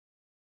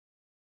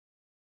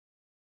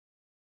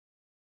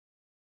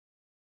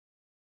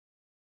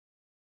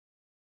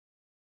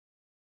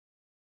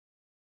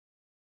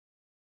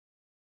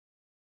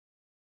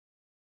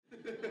I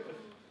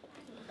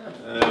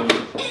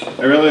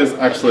realize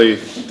actually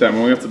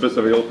demoing it's a bit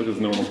difficult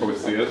because no one will probably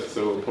see it,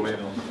 so we'll probably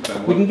demo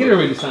we can get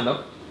everybody to stand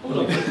up.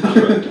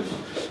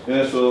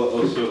 Yeah, so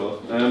I'll show it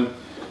off.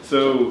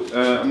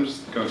 I'm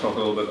just going to talk a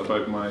little bit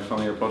about my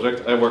final year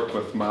project. I work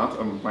with Matt,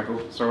 I'm Michael,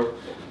 sorry.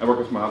 I work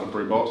with Matt at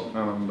Brewbots, and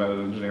I'm an embedded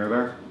engineer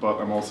there, but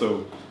I'm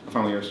also a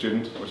final year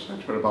student, which I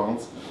try to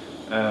balance.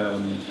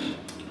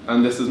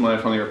 And this is my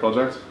final year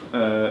project.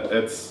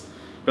 It's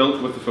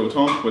built with the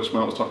Photon, which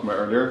Matt was talking about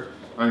earlier.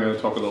 I'm going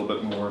to talk a little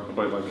bit more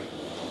about like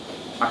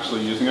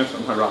actually using it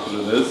and how rapid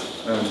it is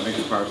in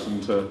comparison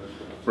to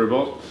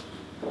Brewbot,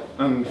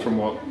 and from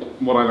what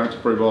I learned to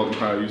Brewbot and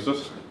how I used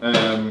it.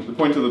 The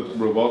point of the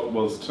robot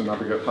was to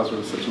navigate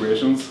hazardous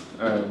situations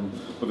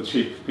with a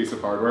cheap piece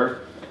of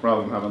hardware,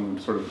 rather than having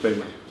sort of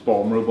big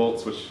bomb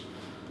robots which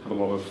have a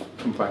lot of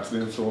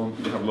complexity and so on.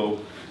 You have little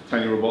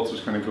tiny robots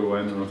which kind of go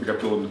in, and if they get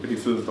blown into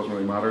pieces, it doesn't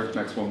really matter,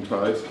 next one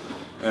tries.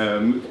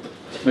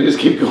 They just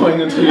keep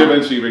going until you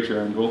eventually reach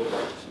your end goal.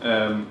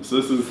 So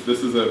this is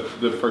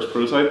the first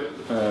prototype.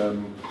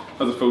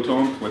 Has a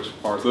photon which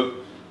powers it,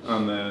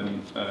 and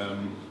then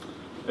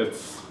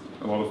it's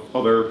a lot of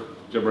other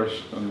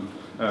gibberish and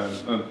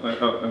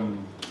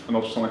an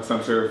ultrasonic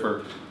sensor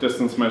for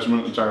distance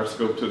measurement, a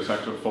gyroscope to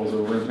detect if it falls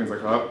over and things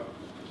like that.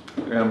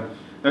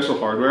 Initial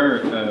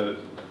hardware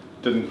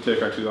didn't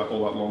take actually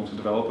all that long to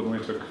develop. It only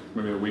took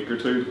maybe a week or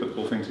two to put the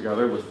whole thing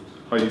together with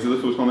how easy the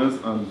photon is,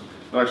 and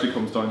it actually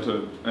comes down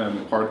to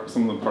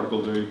some of the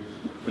particle do,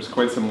 which is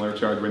quite similar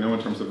to Arduino in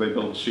terms of they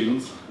build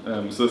shields.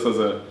 So this has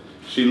a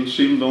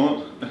shield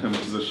on it,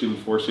 which is a shield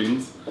for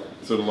shields.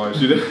 So it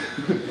allows you to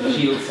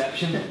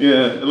Shieldception.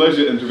 Yeah, it allows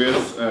you to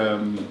interface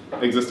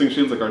existing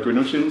shields like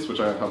Arduino shields, which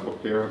I have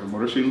up here. I have a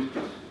motor shield.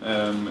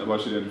 It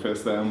allows you to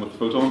interface them with the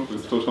Photon,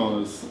 because the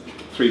Photon is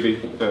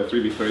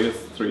 3v3, it's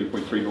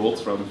 3.3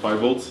 volts rather than 5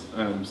 volts.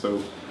 So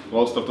a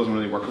lot of stuff doesn't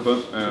really work with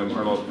it,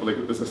 or a lot of like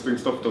existing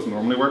stuff doesn't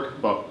normally work,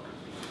 but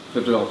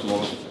they've developed a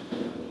lot of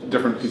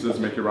different pieces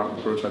to make your rapid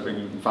prototyping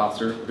even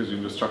faster, because you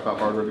can just chuck that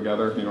hardware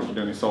together. You don't have to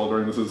do any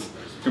soldering. This is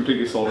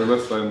completely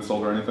solderless. I didn't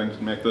solder anything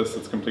to make this.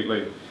 It's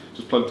completely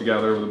just plugged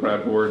together with a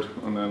breadboard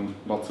and then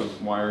lots of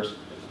wires.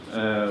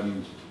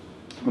 And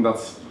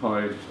that's how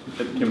it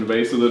came to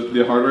be. So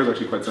the hardware is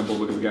actually quite simple,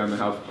 because again they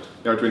have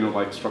the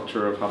Arduino-like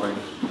structure of having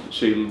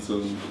shields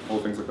and all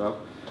things like that.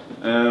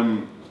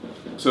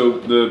 So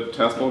the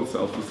test ball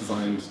itself is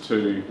designed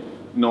to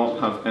not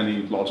have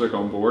any logic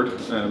on board.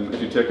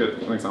 If you take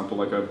an example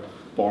like a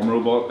bomb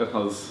robot, it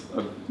has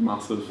a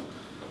massive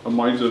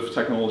amount of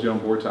technology on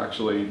board to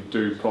actually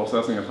do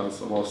processing. It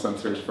has a lot of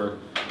sensors for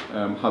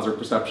hazard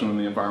perception in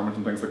the environment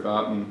and things like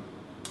that, and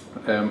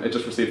it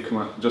just receives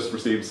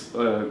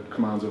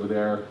commands over the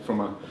air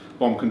from a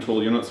bomb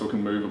control unit, so it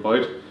can move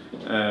about.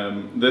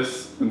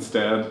 This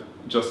instead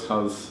just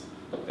has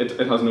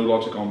it has no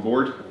logic on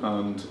board,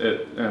 and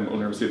it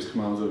only receives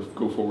commands of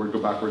go forward, go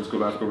backwards, go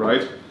left, go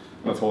right.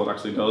 That's all it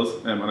actually does,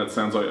 and it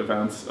sends out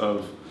events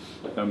of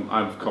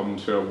I've come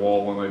to a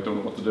wall and I don't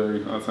know what to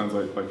do. And it sounds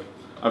like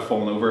I've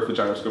fallen over. If the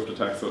gyroscope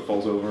detects that it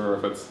falls over, or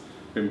if it's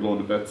been blown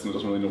to bits and it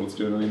doesn't really know what it's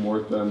doing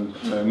anymore, then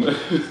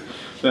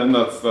then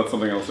that's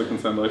something else it can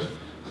send out.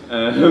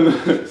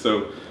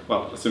 So,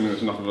 well, assuming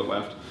there's enough of it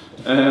left.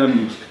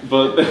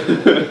 But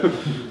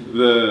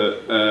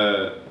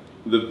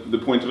the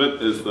point of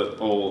it is that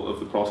all of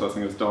the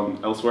processing is done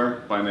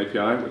elsewhere by an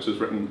API, which is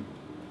written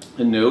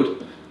in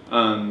Node.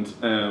 And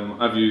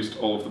I've used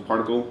all of the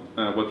particle,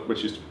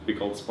 which used to be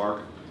called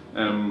Spark,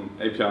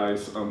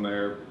 APIs and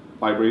their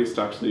libraries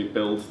to actually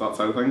build that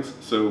side of things.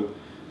 So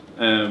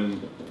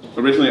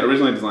originally I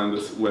designed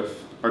this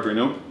with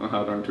Arduino. I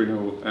had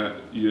Arduino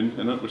Une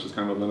in it, which is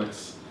kind of a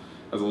Linux,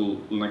 has a little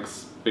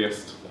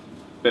Linux-based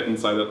bit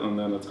inside it, and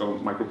then it's got a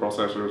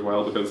microprocessor as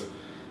well. Because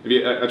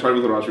I tried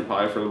with the Raspberry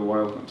Pi for a little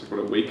while. It took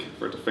about a week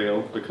for it to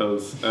fail,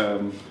 because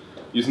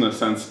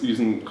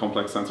using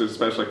complex sensors,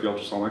 especially like the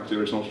ultrasonic, the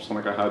original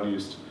ultrasonic I had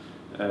used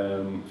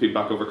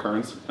feedback over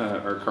current,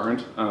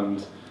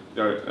 and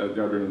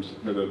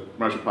the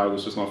Raspberry Pi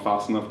was just not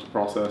fast enough to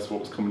process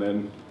what was coming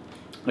in.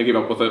 I gave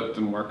up with it,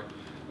 didn't work.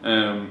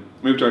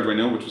 Moved to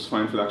Arduino, which was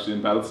fine for the actually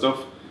embedded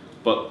stuff,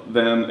 but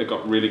then it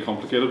got really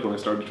complicated when I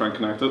started to try and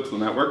connect it to the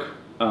network,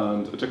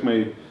 and it took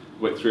me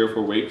about 3 or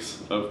 4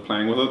 weeks of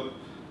playing with it.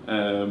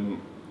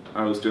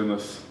 I was doing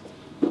this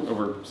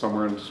over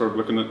summer and sort of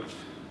looking at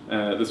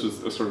this was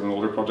sort of an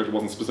older project. It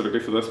wasn't specifically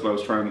for this, but I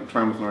was trying with an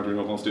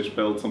Arduino at one stage to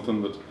build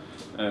something that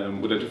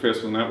would interface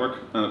with the network,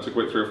 and it took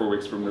about 3 or 4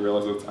 weeks for me to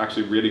realize that it's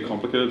actually really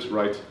complicated to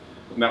write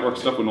network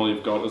stuff when all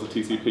you've got is a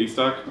TCP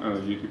stack and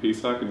a UDP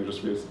stack, and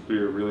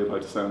you're really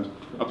allowed to send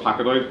a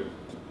packet out.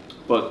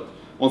 But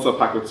once that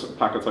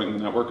packet's out in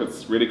the network,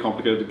 it's really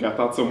complicated to get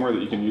that somewhere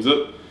that you can use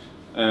it.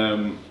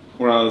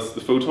 Whereas the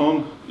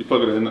Photon, you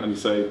plug it in and you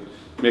say,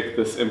 make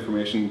this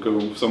information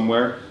go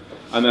somewhere,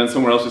 and then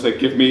somewhere else you say,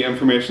 give me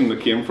information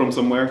that came from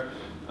somewhere.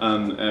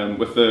 And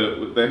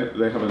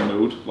they have a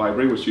Node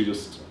library which you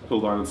just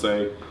pull down and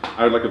say,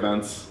 I would like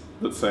events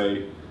that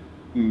say,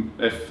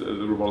 if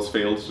the robot has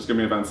failed, just give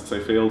me events that say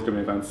failed, give me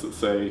events that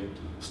say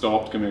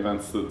stopped, give me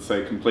events that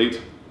say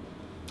complete.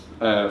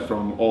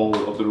 from all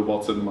of the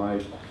robots in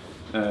my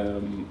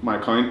my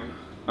account,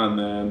 and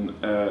then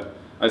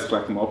I just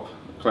collect them up,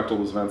 collect all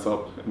those events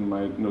up in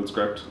my Node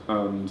script,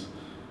 and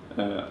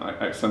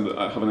I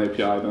have an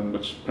API then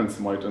which prints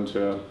them out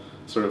into a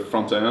sort of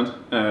front end,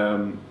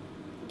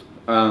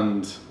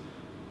 and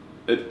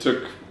it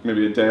took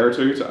maybe a day or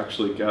two to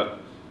actually get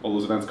all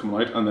those events coming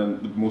out, and then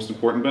the most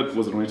important bit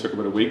was it only took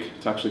about a week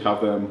to actually have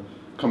them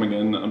coming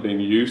in and being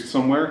used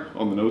somewhere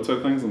on the Node side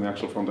of things on the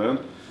actual front end,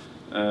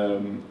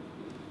 and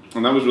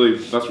that's really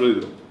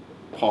the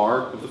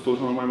power of the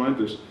Photon in my mind.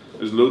 There's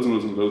loads and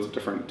loads and loads of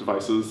different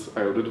devices,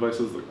 IoT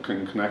devices that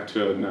can connect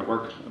to a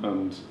network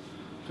and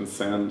can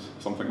send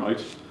something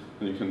out,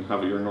 and you can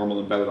have your normal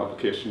embedded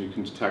application. You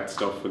can detect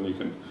stuff and you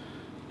can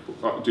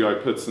do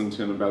outputs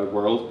into an embedded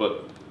world,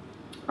 but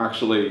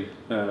actually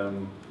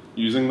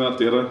using that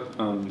data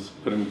and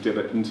putting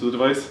data into the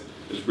device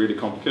is really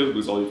complicated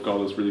because all you've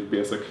got is really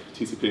basic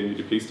TCP and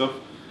UDP stuff.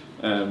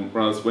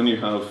 Whereas when you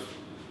have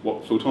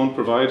what Photon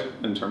provide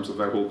in terms of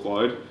their whole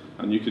cloud,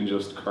 and you can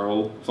just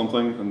curl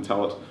something and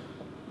tell it,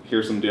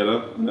 here's some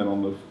data, and then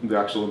on the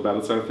actual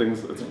embedded side of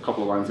things, it's a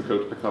couple of lines of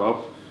code to pick that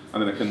up,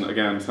 and then it can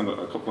again send a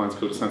couple of lines of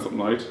code to send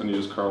something out, and you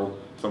just curl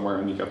somewhere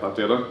and you get that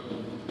data.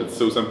 It's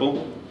so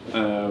simple.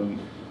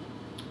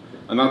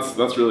 And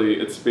that's really,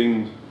 it's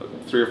been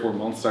 3 or 4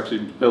 months to actually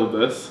build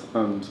this,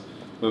 and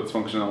with its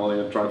functionality,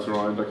 it drives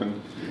around. I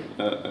can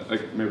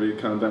maybe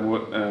kind of demo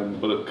it,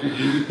 but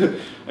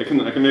I can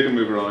make it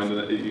move around, and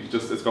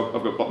I've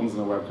got buttons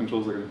and a web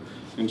controls.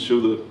 I can show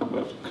the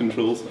web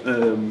controls.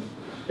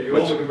 If you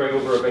want, we can bring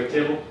over a big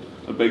table.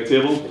 A big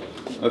table.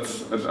 I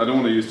don't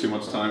want to use too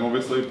much time,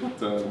 obviously,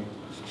 but.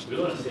 We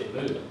don't want to see it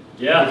move.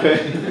 Yeah. Okay.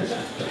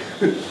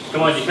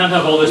 Come on, you can't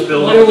have all this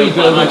build Why up. don't we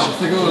build an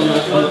obstacle on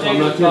that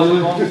table?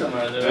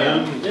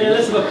 Yeah,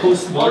 let's have a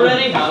post.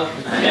 Already have.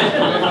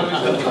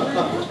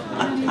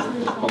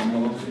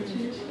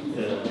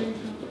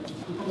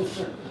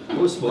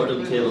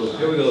 Post-mortem table.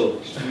 Here we go.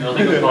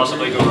 Nothing could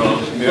possibly go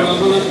wrong. Yeah,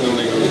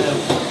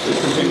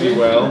 it's completely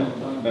well.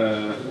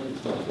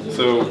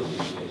 So.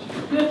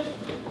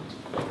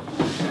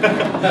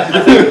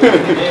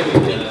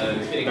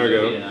 There we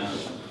go.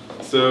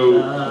 So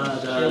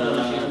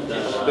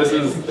this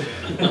is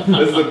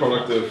a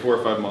product of 4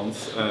 or 5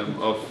 months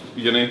of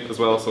uni as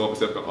well. So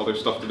obviously I've got other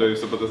stuff to do.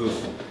 So, but this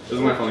is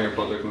my final year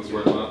project, and this is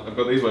where I'm at. I've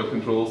got these web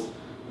controls,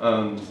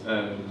 and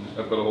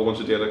I've got a whole bunch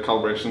of data,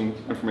 calibration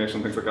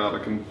information, things like that. I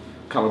can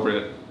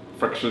calibrate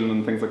friction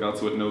and things like that,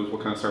 so it knows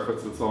what kind of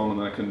surface it's on, and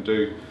then I can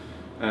do.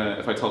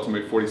 If I tell it to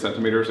move 40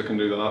 centimeters, I can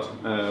do that.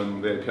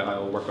 The API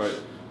will work out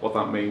what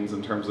that means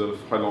in terms of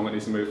how long it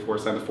needs to move for,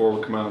 send a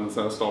forward command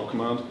instead of stop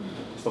command,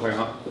 stuff like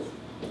that.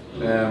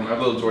 I have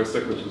a little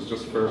joystick which is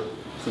just for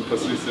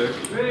simplicity's sake,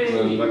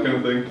 and that kind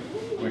of thing.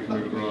 I can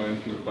move it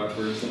around, move it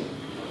backwards.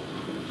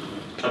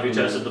 Have you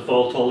tested the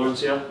fault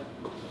tolerance yet?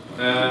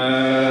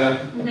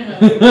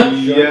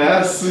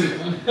 Yes,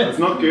 that's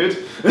not good.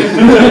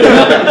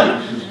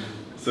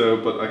 So,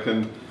 but I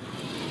can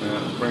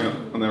bring it,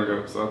 and there we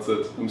go. So that's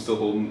it. I'm still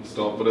holding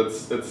stop, but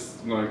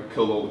it's now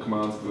killed all the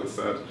commands because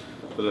I said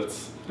that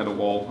it's hit a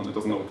wall and it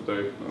doesn't know what to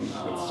do, and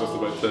it's just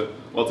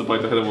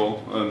about to hit a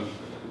wall, and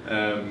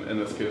in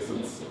this case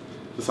it's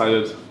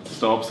decided to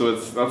stop. So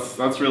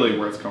that's really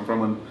where it's come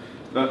from, and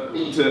that,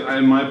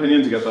 in my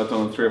opinion, to get that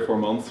done in 3 or 4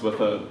 months with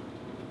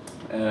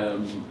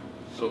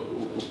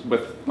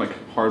like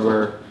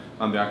hardware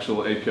and the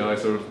actual API.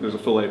 So there's a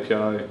full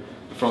API,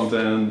 the front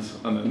end,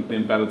 and then the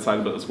embedded side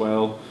of it as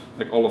well.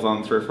 Like all of that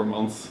in 3 or 4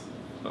 months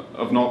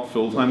of not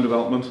full-time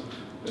development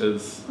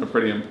is a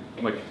pretty,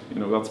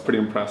 that's pretty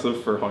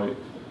impressive for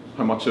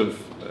how much of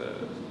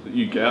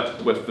you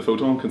get with the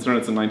Photon, considering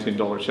it's a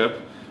 $19 chip,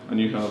 and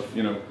you have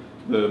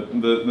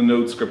the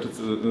Node script, it's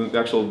the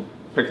actual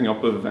picking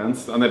up of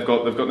events, and they've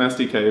got an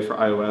SDK for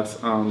iOS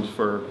and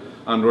for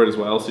Android as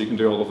well, so you can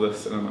do all of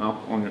this in an app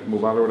on your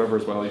mobile or whatever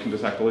as well. You can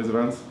detect all these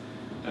events,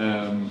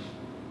 and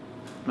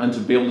to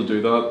be able to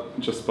do that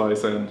just by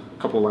saying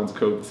a couple of lines of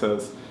code that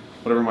says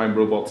whatever my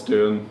robot's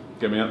doing,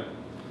 give me it.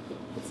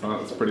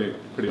 That's pretty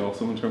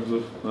awesome in terms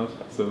of that.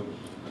 So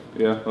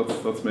yeah,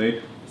 that's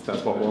me. It's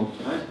test part 1.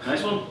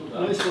 Nice one.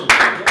 Nice one.